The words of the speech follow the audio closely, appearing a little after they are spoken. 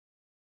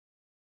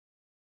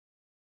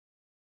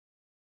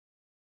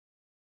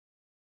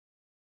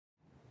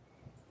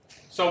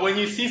So when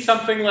you see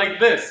something like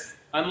this,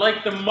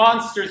 unlike the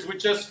monsters we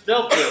just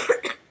dealt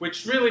with,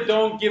 which really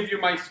don't give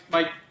you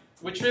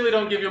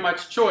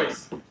much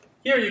choice,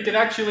 here you can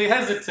actually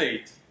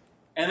hesitate.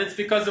 And it's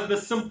because of the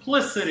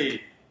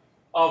simplicity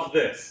of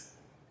this.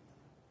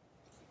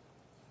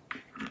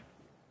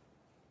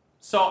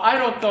 So I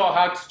don't know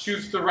how to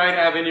choose the right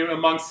avenue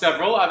among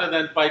several, other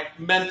than by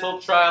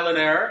mental trial and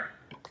error.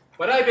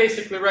 But I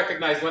basically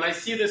recognize when I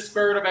see this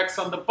square root of x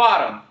on the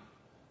bottom,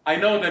 I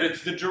know that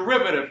it's the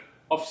derivative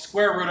of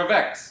square root of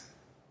x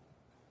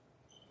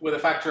with a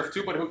factor of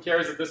 2, but who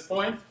cares at this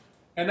point?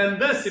 And then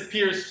this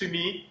appears to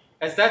me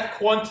as that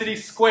quantity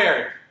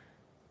squared.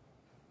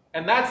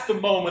 And that's the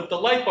moment the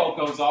light bulb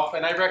goes off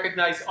and I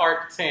recognize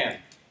arctan.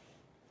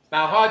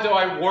 Now, how do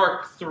I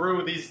work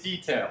through these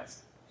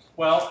details?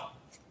 Well,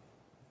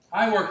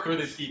 I work through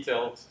these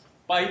details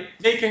by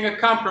making a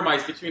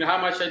compromise between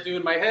how much I do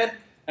in my head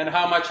and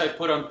how much I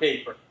put on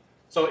paper.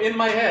 So in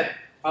my head,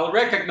 I'll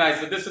recognize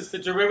that this is the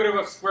derivative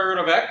of square root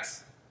of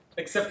x,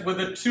 except with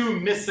a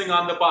 2 missing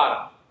on the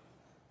bottom.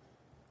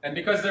 And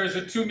because there's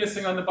a 2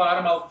 missing on the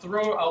bottom, I'll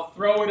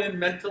throw it in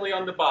mentally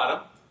on the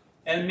bottom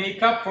and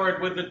make up for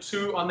it with the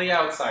 2 on the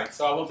outside.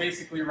 So I will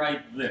basically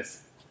write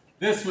this.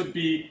 This would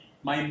be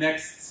my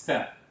next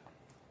step.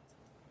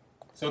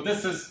 So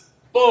this is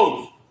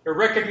both a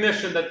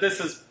recognition that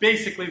this is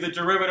basically the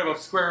derivative of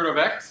square root of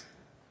x,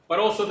 but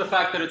also the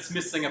fact that it's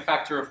missing a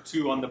factor of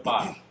 2 on the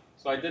bottom.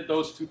 So I did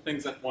those two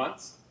things at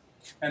once.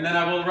 And then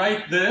I will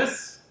write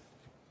this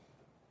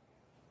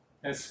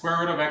as square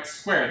root of x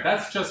squared.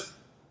 That's just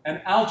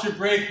an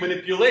algebraic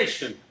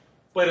manipulation,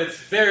 but it's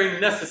very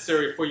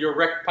necessary for your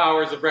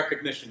powers of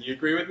recognition. You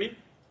agree with me?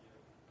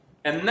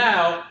 And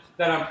now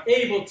that I'm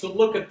able to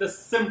look at this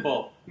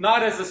symbol,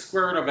 not as a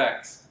square root of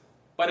x,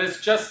 but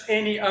as just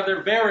any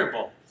other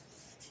variable,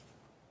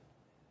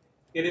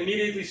 it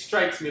immediately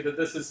strikes me that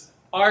this is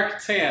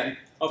arctan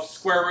of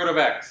square root of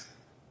x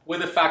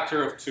with a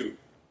factor of 2.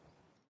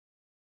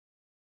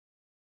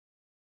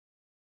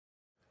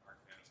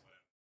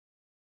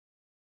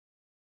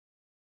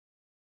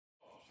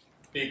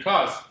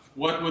 Because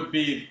what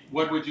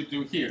would you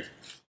do here?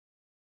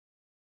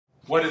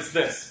 What is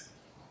this?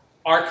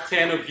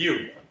 Arctan of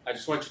u. I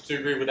just want you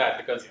to agree with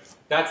that because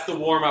that's the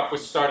warm-up we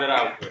started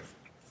out with.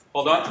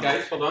 Hold on,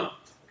 guys, hold on.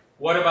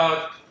 What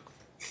about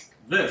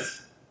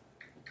this?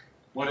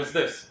 What is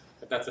this?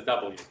 If that's a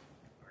W.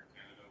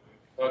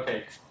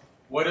 Okay.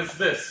 What is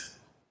this?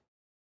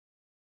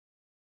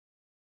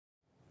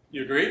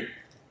 You agree?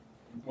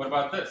 What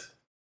about this?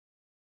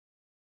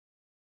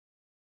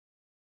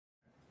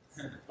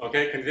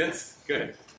 Okay, convinced? Good.